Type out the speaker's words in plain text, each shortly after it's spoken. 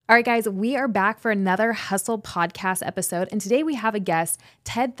All right, guys, we are back for another Hustle podcast episode. And today we have a guest,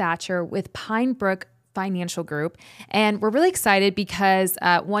 Ted Thatcher with Pine Brook Financial Group. And we're really excited because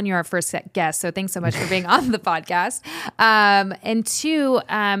one, you're our first guest. So thanks so much for being on the podcast. And two,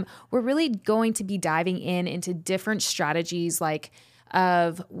 we're really going to be diving into different strategies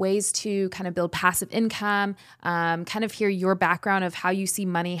of ways to kind of build passive income, kind of hear your background of how you see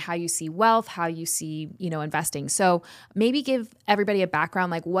money, how you see wealth, how you see, investing. So maybe give everybody a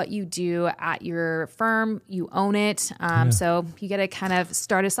background, like what you do at your firm, you own it. So you get to kind of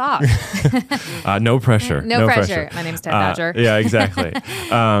start us off. No pressure. No pressure. My name's Ted Thatcher. Yeah, exactly.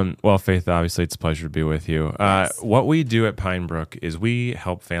 Well, Faith, obviously it's a pleasure to be with you. Yes. What we do at Pine Brook is we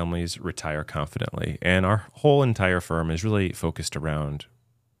help families retire confidently. And our whole entire firm is really focused around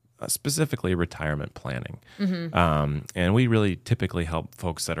specifically retirement planning. Mm-hmm. And we really typically help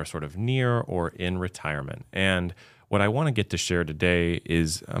folks that are sort of near or in retirement. And what I want to get to share today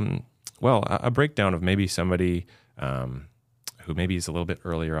is, a breakdown of maybe somebody who maybe is a little bit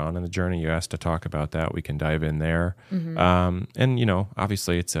earlier on in the journey. You asked to talk about that. We can dive in there. Mm-hmm. And,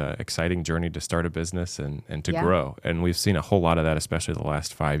 obviously it's an exciting journey to start a business and to grow. And we've seen a whole lot of that, especially the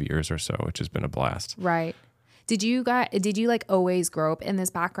last 5 years or so, which has been a blast. Right. Did you always grow up in this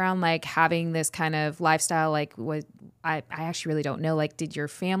background, like having this kind of lifestyle? I actually really don't know. Did your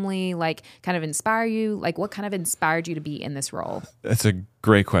family kind of inspire you? What kind of inspired you to be in this role? That's a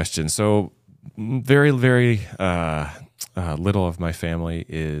great question. So very, very little of my family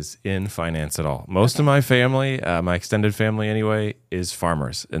is in finance at all. Most of my family, my extended family anyway, is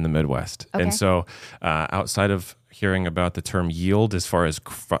farmers in the Midwest. Okay. And so outside of hearing about the term yield as far as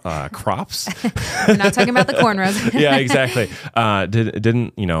crops. We're not talking about the cornrows. Yeah, exactly.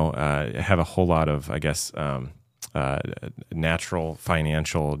 Didn't have a whole lot of, I guess, natural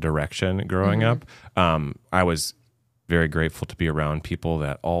financial direction growing up. I was very grateful to be around people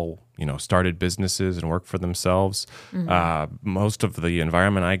that all started businesses and worked for themselves. Most of the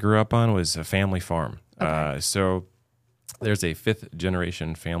environment I grew up on was a family farm. Okay. So there's a 5th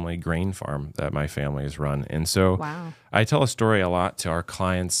generation family grain farm that my family has run. And so Wow. I tell a story a lot to our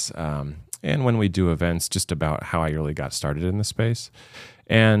clients and when we do events just about how I really got started in the space.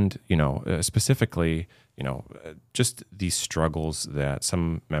 And, specifically, just these struggles that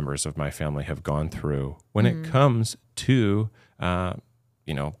some members of my family have gone through when it comes to,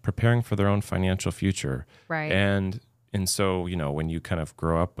 preparing for their own financial future. Right. And so, when you kind of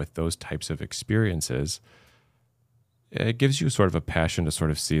grow up with those types of experiences, it gives you sort of a passion to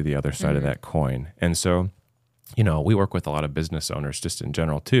sort of see the other side of that coin. And so, we work with a lot of business owners just in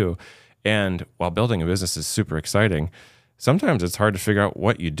general too. And while building a business is super exciting, sometimes it's hard to figure out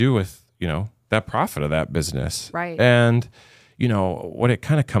what you do with, that profit of that business. Right. And, what it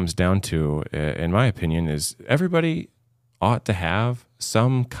kind of comes down to, in my opinion, is everybody ought to have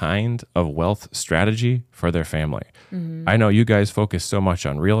some kind of wealth strategy for their family. I know you guys focus so much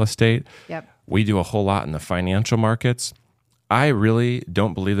on real estate. Yep. We do a whole lot in the financial markets. I really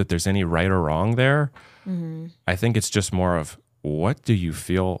don't believe that there's any right or wrong there. I think it's just more of, what do you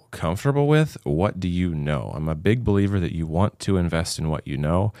feel comfortable with? What do you know? I'm a big believer that you want to invest in what you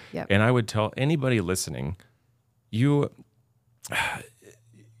know. Yep. And I would tell anybody listening,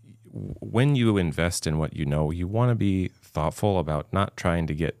 when you invest in what you know, you want to be thoughtful about not trying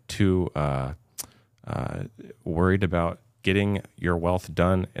to get too worried about getting your wealth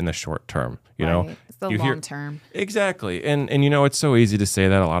done in the short term. You know, it's the long term. Exactly. And it's so easy to say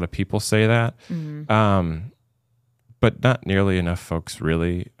that. A lot of people say that. But not nearly enough folks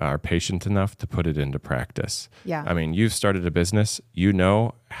really are patient enough to put it into practice. Yeah. I mean, you've started a business,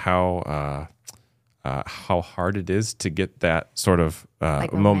 how hard it is to get that sort of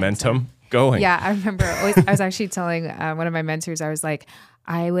momentum going. Yeah, I remember I was actually telling one of my mentors, I was like,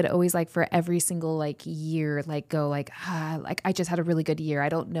 I would always for every single year, go I just had a really good year. I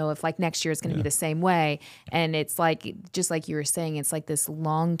don't know if next year is going to be the same way. And it's just like you were saying, it's this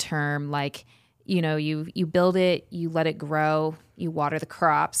long term, you build it, you let it grow, you water the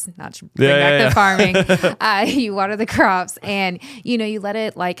crops, not to bring back the farming, you water the crops and, you let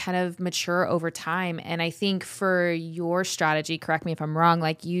it kind of mature over time. And I think for your strategy, correct me if I'm wrong,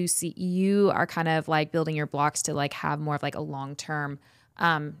 you are kind of building your blocks to have more of a long-term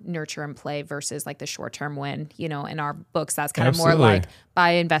nurture and play versus the short-term win. In our books, that's kind of more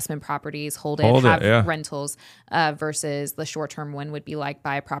buy investment properties, hold it, have rentals, versus the short-term win would be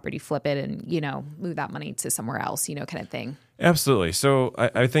buy a property, flip it, and, move that money to somewhere else, kind of thing. Absolutely. So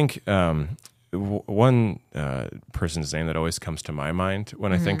I think one person's name that always comes to my mind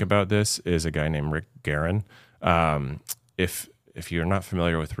when I think about this is a guy named Rick Guerin. If you're not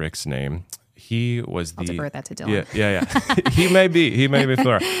familiar with Rick's name, he was I'll the defer that to Dylan. Yeah. he may be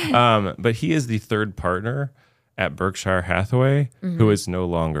Flora. But he is the third partner at Berkshire Hathaway, who is no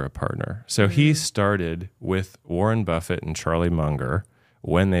longer a partner. So he started with Warren Buffett and Charlie Munger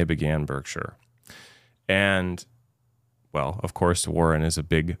when they began Berkshire. And, well, of course, Warren is a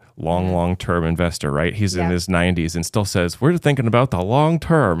big, long-term investor, right? He's in his 90s and still says, we're thinking about the long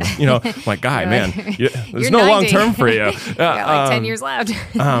term. You know, I'm like, guy, man, there's no 90. Long term for you. You got 10 years left.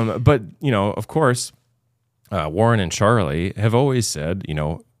 But, of course, Warren and Charlie have always said,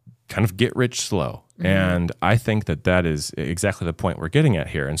 kind of get rich slow. And I think that is exactly the point we're getting at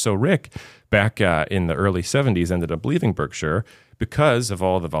here. And so Rick, back in the early 70s, ended up leaving Berkshire because of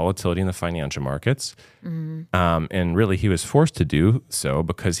all the volatility in the financial markets. And really, he was forced to do so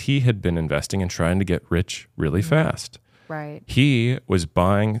because he had been investing and trying to get rich really fast. Right. He was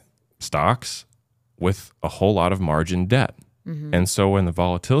buying stocks with a whole lot of margin debt. And so when the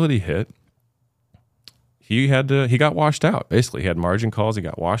volatility hit, he got washed out. Basically, he had margin calls, he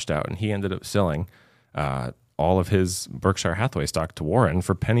got washed out, and he ended up selling all of his Berkshire Hathaway stock to Warren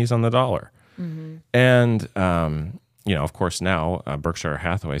for pennies on the dollar. And, of course, now Berkshire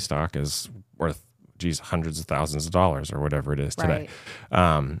Hathaway stock is worth, hundreds of thousands of dollars or whatever it is today.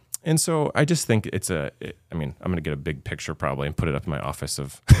 Right. And so I just think I'm going to get a big picture probably and put it up in my office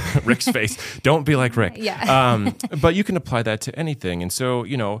of Rick's face. Don't be like Rick. Yeah. But you can apply that to anything. And so,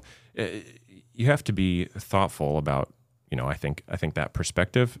 you have to be thoughtful about, I think that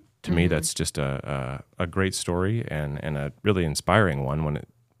perspective. To me, that's just a great story and a really inspiring one when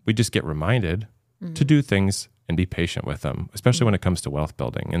we just get reminded to do things and be patient with them, especially when it comes to wealth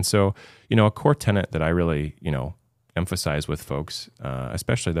building. And so, a core tenet that I really, emphasize with folks,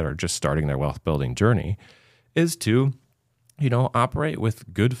 especially that are just starting their wealth building journey, is to, operate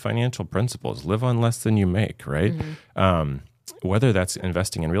with good financial principles, live on less than you make, right? Whether that's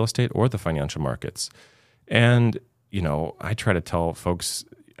investing in real estate or the financial markets. And, I try to tell folks,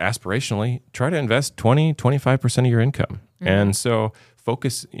 aspirationally, try to invest 20-25% of your income. And so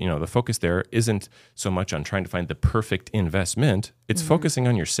the focus there isn't so much on trying to find the perfect investment. It's focusing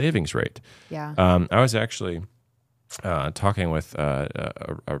on your savings rate. Yeah. I was actually talking with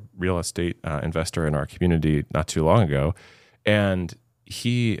a real estate investor in our community not too long ago, and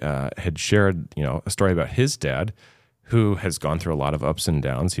he had shared, a story about his dad, who has gone through a lot of ups and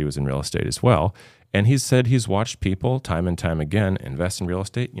downs. He was in real estate as well. And he said he's watched people time and time again invest in real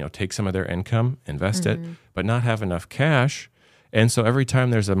estate, take some of their income, invest it, but not have enough cash. And so every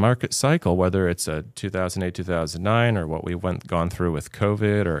time there's a market cycle, whether it's a 2008, 2009, or what we've gone through with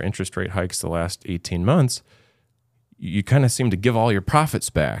COVID or interest rate hikes the last 18 months, you kind of seem to give all your profits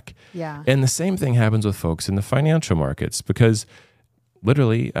back. Yeah. And the same thing happens with folks in the financial markets because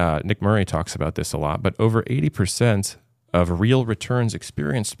literally, Nick Murray talks about this a lot, but over 80% of real returns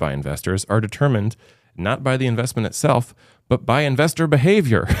experienced by investors are determined not by the investment itself, but by investor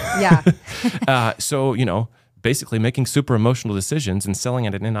behavior. Yeah. So, basically making super emotional decisions and selling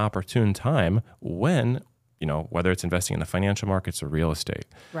at an inopportune time when, whether it's investing in the financial markets or real estate.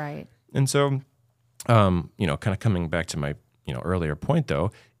 Right. And so, kind of coming back to my, earlier point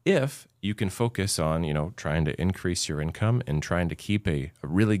though, if you can focus on, trying to increase your income and trying to keep a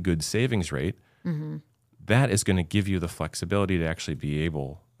really good savings rate, that is going to give you the flexibility to actually be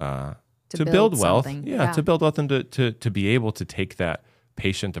able to build wealth. Yeah, to build wealth and to be able to take that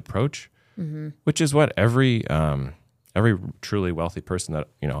patient approach, which is what every truly wealthy person that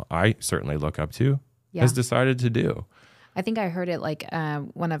I certainly look up to has decided to do. I think I heard it like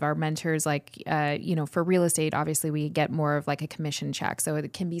one of our mentors, for real estate, obviously we get more of like a commission check. So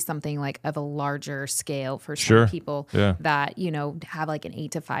it can be something like of a larger scale for some people that, have like an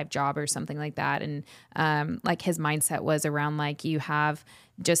 8 to 5 job or something like that. And like his mindset was around like you have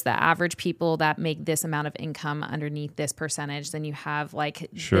just the average people that make this amount of income underneath this percentage. Then you have like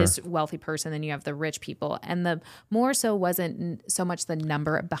this wealthy person, then you have the rich people. And the more so wasn't so much the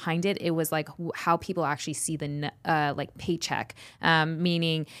number behind it. It was like how people actually see the like paycheck,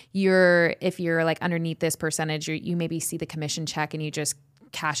 meaning if you're like underneath this percentage, you maybe see the commission check and you just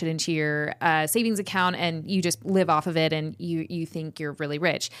cash it into your savings account and you just live off of it and you think you're really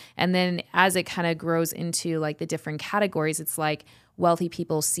rich. And then as it kind of grows into like the different categories, it's like wealthy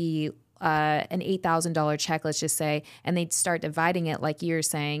people see an $8,000 check, let's just say, and they start dividing it, like you're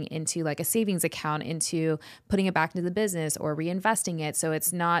saying, into like a savings account, into putting it back into the business or reinvesting it. So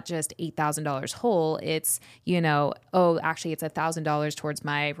it's not just $8,000 whole. It's, actually it's $1,000 towards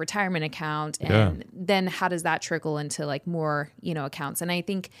my retirement account. And then how does that trickle into like more, accounts? And I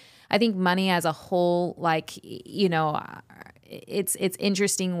think money as a whole, like, it's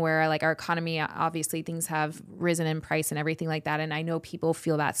interesting where like our economy, obviously things have risen in price and everything like that. And I know people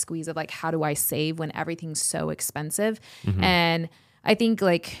feel that squeeze of like, how do I save when everything's so expensive? And I think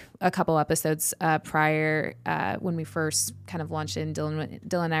like a couple episodes prior, when we first kind of launched it, and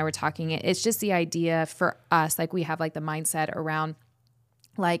Dylan and I were talking, it's just the idea for us, like we have like the mindset around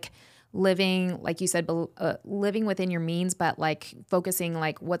like living, like you said, living within your means, but like focusing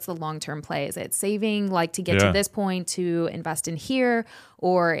like what's the long-term play? Is it saving like to get to this point to invest in here?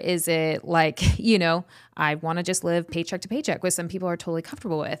 Or is it like, you know, I want to just live paycheck to paycheck, which some people are totally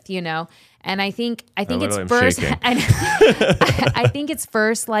comfortable with, you know? And I think it's first, I think it's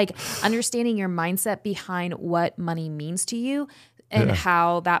first like understanding your mindset behind what money means to you, and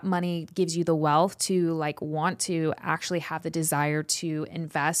how that money gives you the wealth to like want to actually have the desire to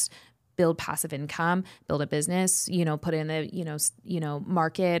invest, build passive income, build a business, you know, put in the, you know,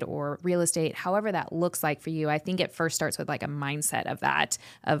 market or real estate, however that looks like for you. I think it first starts with like a mindset of that,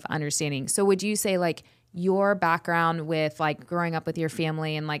 of understanding. So would you say like your background with like growing up with your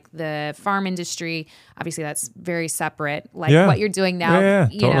family and like the farm industry, obviously that's very separate, like what you're doing now,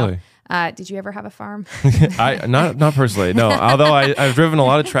 you totally. know, did you ever have a farm? Not personally, no. Although I've driven a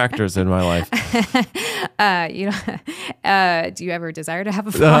lot of tractors in my life. Do you ever desire to have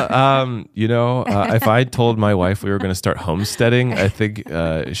a farm? If I told my wife we were going to start homesteading, I think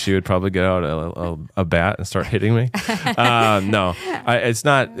she would probably get out a bat and start hitting me. No, it's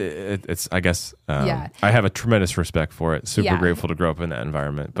not. It's I guess I have a tremendous respect for it. Super grateful to grow up in that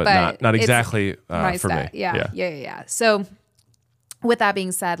environment, but not exactly for me. Yeah. So, with that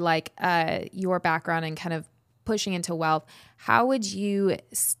being said, like your background and kind of pushing into wealth, how would you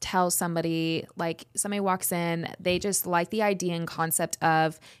tell somebody, like somebody walks in, they just like the idea and concept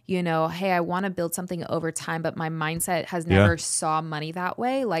of, you know, hey, I want to build something over time, but my mindset has never saw money that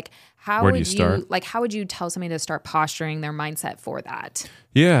way. Like how would you tell somebody to start posturing their mindset for that?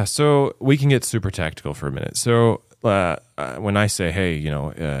 Yeah. So we can get super tactical for a minute. So when I say, hey, you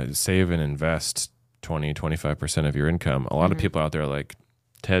know, save and invest 20-25% of your income, a lot of people out there are like,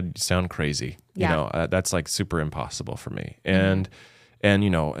 Ted, you sound crazy. You know, that's like super impossible for me. And you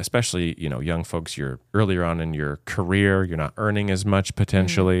know, especially, you know, young folks, you're earlier on in your career, you're not earning as much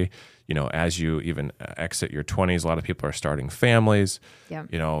potentially. You know, as you even exit your 20s, a lot of people are starting families. You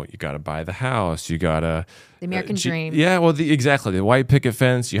know, you got to buy the house. You got to... The American dream. Yeah, well, exactly. The white picket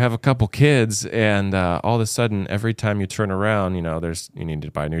fence. You have a couple kids, and all of a sudden, every time you turn around, you know, you need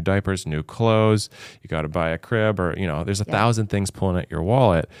to buy new diapers, new clothes. You got to buy a crib, or, you know, there's 1,000 things pulling at your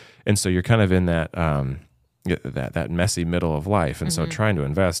wallet. And so you're kind of in that that messy middle of life. And so trying to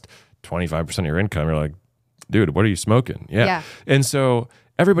invest 25% of your income, you're like, dude, what are you smoking? Yeah. And so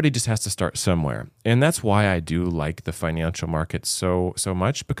everybody just has to start somewhere. And that's why I do like the financial market so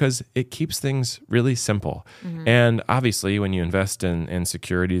much, because it keeps things really simple. And obviously, when you invest in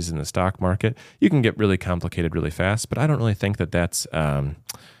securities in the stock market, you can get really complicated really fast. But I don't really think that that's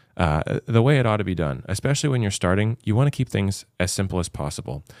the way it ought to be done. Especially when you're starting, you want to keep things as simple as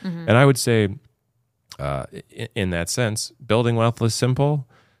possible. And I would say, in that sense, building wealth is simple.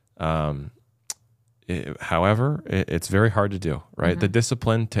 However, it's very hard to do, right? The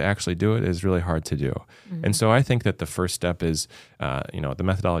discipline to actually do it is really hard to do. And so I think that the first step is, the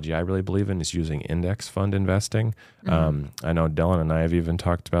methodology I really believe in is using index fund investing. I know Dylan and I have even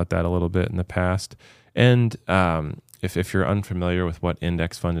talked about that a little bit in the past. And if you're unfamiliar with what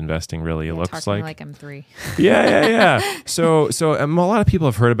index fund investing really looks like. Like I'm 3. Yeah. So a lot of people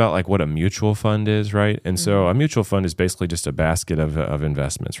have heard about like what a mutual fund is, right? And so a mutual fund is basically just a basket of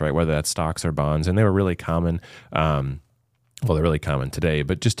investments, right? Whether that's stocks or bonds, and they were really common. Well, they're really common today,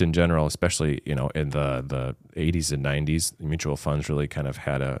 but just in general, especially, you know, in the 80s and 90s, mutual funds really kind of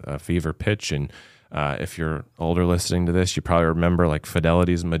had a fever pitch. And if you're older listening to this, you probably remember like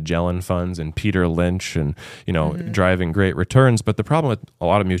Fidelity's Magellan funds and Peter Lynch and, you know, driving great returns. But the problem with a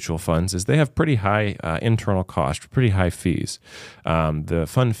lot of mutual funds is they have pretty high internal cost, pretty high fees. The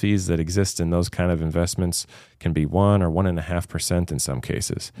fund fees that exist in those kind of investments can be 1 or 1.5% in some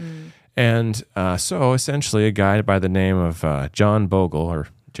cases. And so essentially a guy by the name of John Bogle, or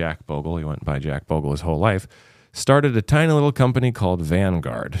Jack Bogle, he went by Jack Bogle his whole life, started a tiny little company called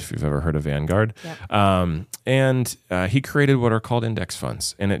Vanguard, if you've ever heard of Vanguard. And he created what are called index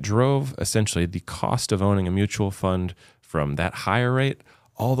funds. And it drove essentially the cost of owning a mutual fund from that higher rate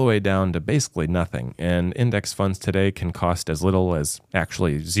all the way down to basically nothing. And index funds today can cost as little as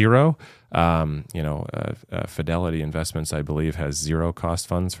actually zero. Fidelity Investments, I believe, has zero cost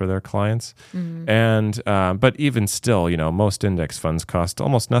funds for their clients. And but even still, you know, most index funds cost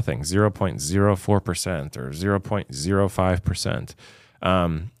almost nothing, 0.04% or 0.05%.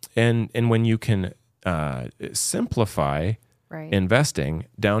 And when you can simplify investing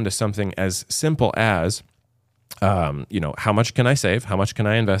down to something as simple as, how much can I save? How much can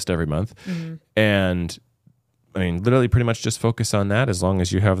I invest every month? And I mean, literally pretty much just focus on that. As long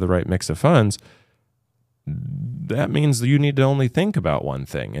as you have the right mix of funds, that means you need to only think about one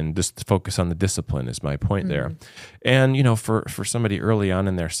thing and just focus on the discipline is my point there. And, for somebody early on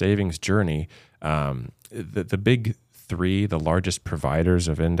in their savings journey, the big three, the largest providers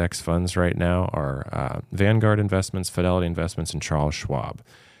of index funds right now are Vanguard Investments, Fidelity Investments, and Charles Schwab.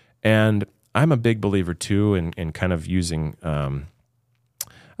 And I'm a big believer too in kind of using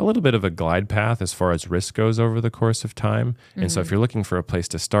a little bit of a glide path as far as risk goes over the course of time. And so if you're looking for a place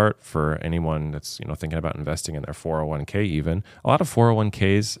to start for anyone that's, thinking about investing in their 401k even, a lot of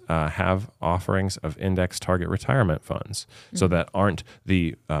 401ks have offerings of index target retirement funds. So that aren't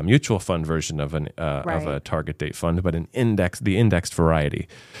the mutual fund version of of a target date fund, but the indexed variety.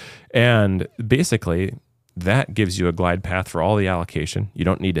 And basically, that gives you a glide path for all the allocation. You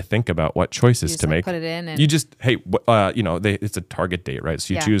don't need to think about what choices to make. Put it in. And you just, it's a target date, right?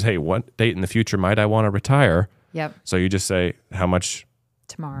 So you choose, what date in the future might I want to retire? Yep. So you just say how much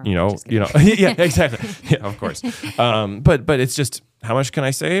tomorrow. Yeah, exactly. Yeah, of course. But it's just how much can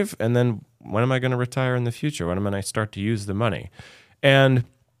I save, and then when am I going to retire in the future? When am I going to start to use the money? And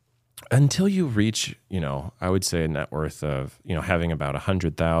until you reach, I would say a net worth of, having about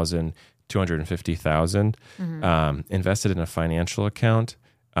 100,000. 250,000 invested in a financial account,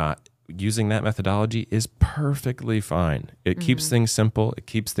 using that methodology is perfectly fine. It keeps things simple. It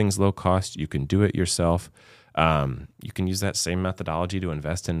keeps things low cost. You can do it yourself. You can use that same methodology to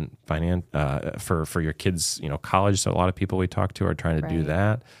invest in finance for your kids, college. So a lot of people we talk to are trying to do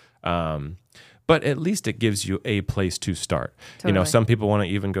that. But at least it gives you a place to start. Totally. Some people want to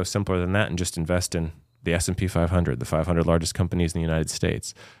even go simpler than that and just invest in the S&P 500, the 500 largest companies in the United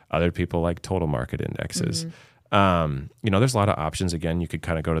States. Other people like total market indexes. There's a lot of options. Again, you could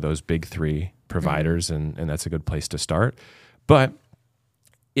kind of go to those big three providers, and that's a good place to start. But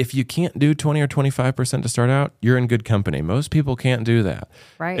if you can't do 20 or 25% to start out, you're in good company. Most people can't do that.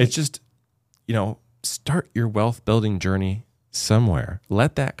 Right. It's just, start your wealth building journey somewhere.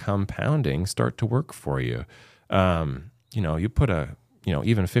 Let that compounding start to work for you. You put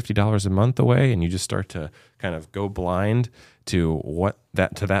even $50 a month away, and you just start to kind of go blind to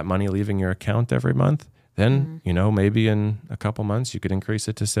that money leaving your account every month, then, maybe in a couple months you could increase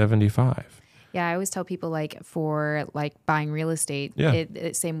it to 75. Yeah, I always tell people for buying real estate,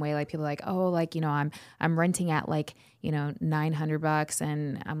 same way, people are like, oh, I'm renting at $900,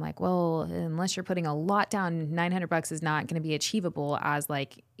 and I'm like, well, unless you're putting a lot down, $900 is not going to be achievable as a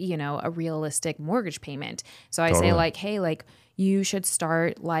realistic mortgage payment. So I say hey, you should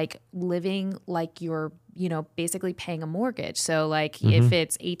start living like you're basically paying a mortgage. So if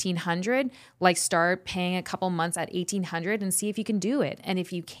it's $1,800, start paying a couple months at $1,800 and see if you can do it. And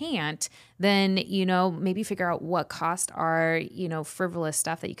if you can't, then, maybe figure out what costs are, frivolous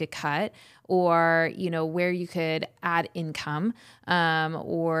stuff that you could cut, or, where you could add income,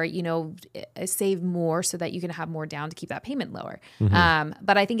 or, save more so that you can have more down to keep that payment lower.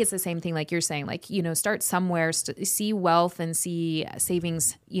 But I think it's the same thing, like you're saying, start somewhere, see wealth and see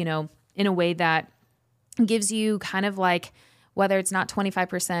savings, in a way that gives you kind of whether it's not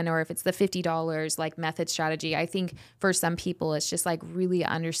 25% or if it's the $50 method strategy. I think for some people it's just really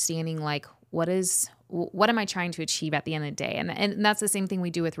understanding what am I trying to achieve at the end of the day? And that's the same thing we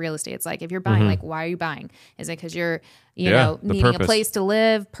do with real estate. It's if you're buying, why are you buying? Is it because you're needing purpose. A place to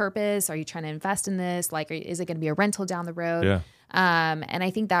live, purpose? Are you trying to invest in this? Is it going to be a rental down the road? Yeah. And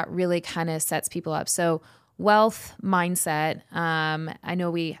I think that really kind of sets people up. So wealth mindset. I know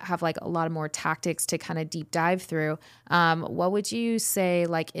we have a lot of more tactics to kind of deep dive through. What would you say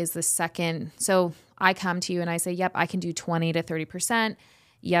is the second? So I come to you and I say, yep, I can do 20 to 30%.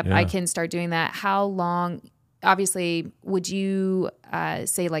 Yep, I can start doing that. How long? Obviously, would you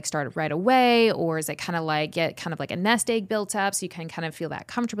say start right away, or is it kind of get kind of a nest egg built up so you can kind of feel that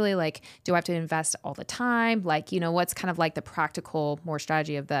comfortably? Do I have to invest all the time? What's kind of the practical more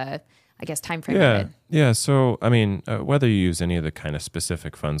strategy of the, I guess, time frame of it? Yeah. So, I mean, whether you use any of the kind of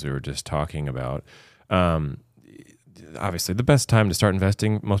specific funds we were just talking about, obviously the best time to start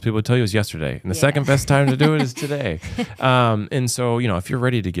investing, most people would tell you, is yesterday. And the second best time to do it is today. And so, if you're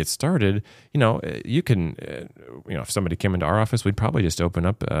ready to get started, you can, if somebody came into our office, we'd probably just open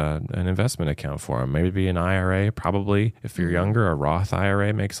up an investment account for them. Maybe an IRA, probably. If you're younger, a Roth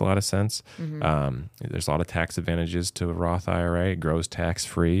IRA makes a lot of sense. There's a lot of tax advantages to a Roth IRA. It grows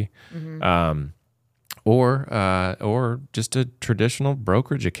tax-free. or just a traditional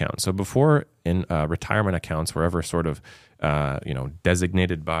brokerage account. So before in retirement accounts were ever sort of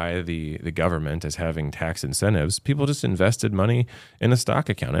designated by the government as having tax incentives, people just invested money in a stock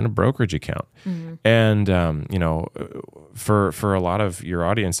account, in a brokerage account. And for a lot of your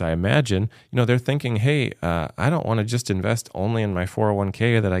audience, I imagine, they're thinking, hey, I don't want to just invest only in my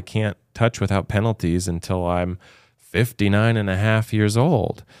 401k that I can't touch without penalties until I'm 59 and a half years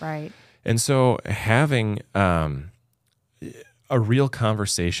old. Right. And so having a real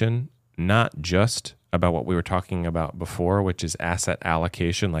conversation, not just about what we were talking about before, which is asset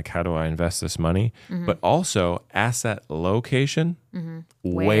allocation, like how do I invest this money, but also asset location,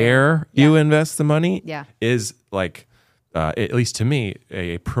 where you invest the money is like, at least to me,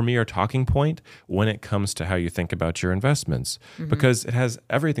 a premier talking point when it comes to how you think about your investments, because it has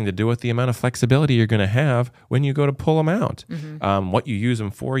everything to do with the amount of flexibility you're going to have when you go to pull them out. What you use them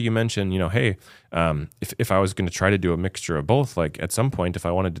for. You mentioned, hey, if I was going to try to do a mixture of both, like at some point, if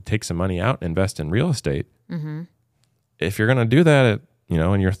I wanted to take some money out and invest in real estate, if you're going to do that at,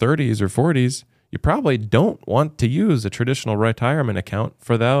 in your 30s or 40s, you probably don't want to use a traditional retirement account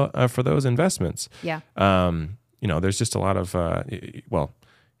for those investments. Yeah. There's just a lot of,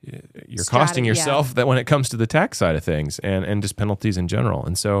 you're costing yourself that when it comes to the tax side of things and just penalties in general.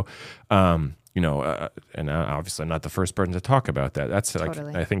 And so, and obviously I'm not the first person to talk about that. That's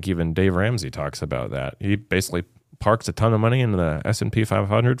Totally. I think even Dave Ramsey talks about that. He basically parks a ton of money in the S&P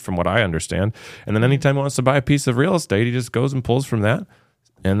 500 from what I understand. And then anytime he wants to buy a piece of real estate, he just goes and pulls from that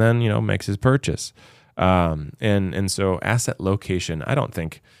and then, makes his purchase. And so asset location, I don't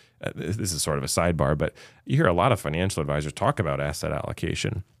think, this is sort of a sidebar, but you hear a lot of financial advisors talk about asset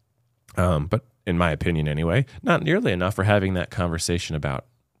allocation. But in my opinion anyway, not nearly enough for having that conversation about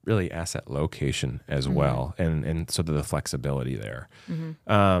really asset location as well. And so the flexibility there.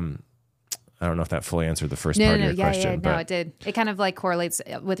 I don't know if that fully answered the first part of your question. No, it did. It kind of like correlates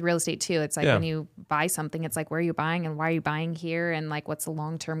with real estate too. It's like when you buy something, it's like, where are you buying and why are you buying here? And like, what's the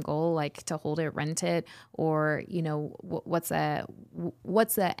long-term goal? Like to hold it, rent it, or, what's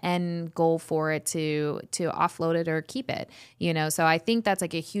the end goal for it to offload it or keep it, So I think that's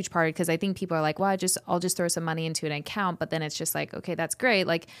like a huge part, because I think people are like, well, I'll just throw some money into an account. But then it's just like, okay, that's great.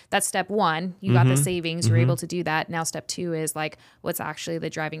 Like that's step one. You got the savings, you're able to do that. Now step two is like, what's actually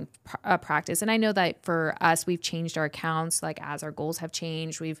the driving practice. And I know that for us, we've changed our accounts, like as our goals have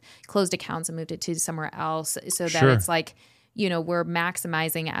changed, we've closed accounts and moved it to somewhere else so that it's like, we're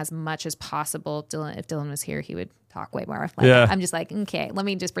maximizing as much as possible. If Dylan was here, he would talk way more. I'm just like, okay, let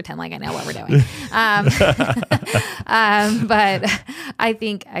me just pretend like I know what we're doing. But I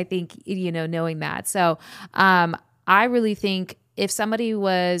think, knowing that. So I really think if somebody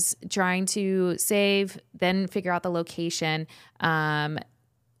was trying to save, then figure out the location, I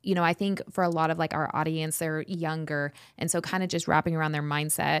think for a lot of like our audience, they're younger. And so kind of just wrapping around their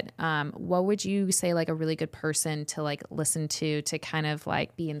mindset, what would you say like a really good person to like listen to kind of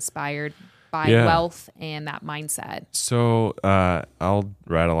like be inspired by wealth and that mindset? So I'll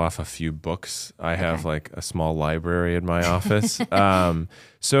rattle off a few books. I have like a small library in my office.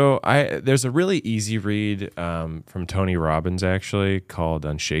 There's a really easy read from Tony Robbins actually called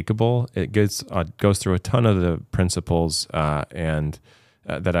Unshakable. It goes through a ton of the principles and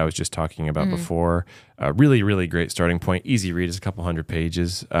that I was just talking about before. Really, really great starting point. Easy read. It's a couple hundred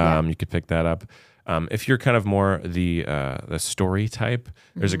pages. You could pick that up. If you're kind of more the story type,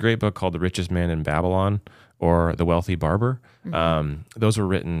 there's a great book called The Richest Man in Babylon or The Wealthy Barber. Those were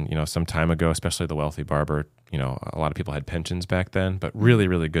written, some time ago, especially The Wealthy Barber. A lot of people had pensions back then, but really,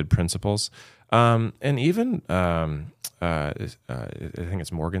 really good principles. And even I think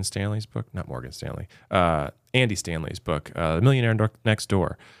it's Morgan Stanley's book, not Morgan Stanley, Andy Stanley's book, The Millionaire Next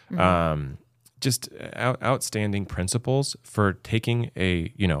Door. Just outstanding principles for taking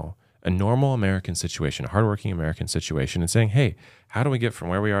a normal American situation, a hardworking American situation, and saying, hey, how do we get from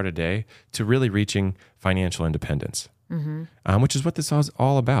where we are today to really reaching financial independence? Which is what this is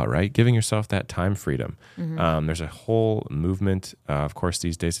all about, right? Giving yourself that time freedom. There's a whole movement, of course,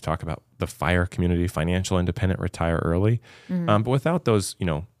 these days to talk about the FIRE community, financial independent, retire early. But without those,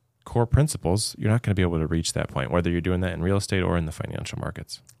 core principles, you're not going to be able to reach that point, whether you're doing that in real estate or in the financial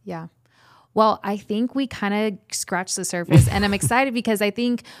markets. Yeah. Well, I think we kind of scratched the surface, and I'm excited because I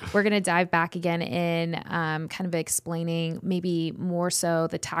think we're going to dive back again in kind of explaining maybe more so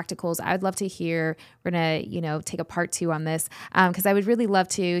the tacticals. I'd love to hear, we're going to, take a part 2 on this because I would really love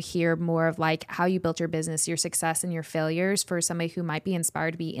to hear more of like how you built your business, your success and your failures for somebody who might be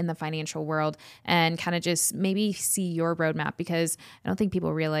inspired to be in the financial world and kind of just maybe see your roadmap, because I don't think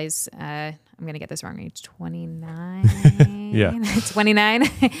people realize, I'm going to get this wrong, age 29. Yeah. 29.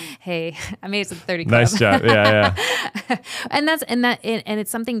 Hey, I made it to the 30 club. Nice job. Yeah. and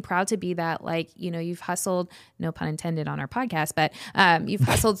it's something proud to be that, like, you know, you've hustled, no pun intended on our podcast, but you've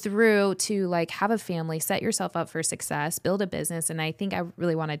hustled through to like have a family, set yourself up for success, build a business. And I think I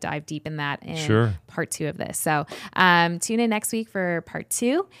really want to dive deep in that in part 2 of this. So tune in next week for part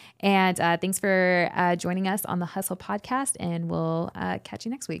 2. And thanks for joining us on the Hustle podcast, and we'll catch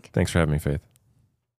you next week. Thanks for having me, Faith.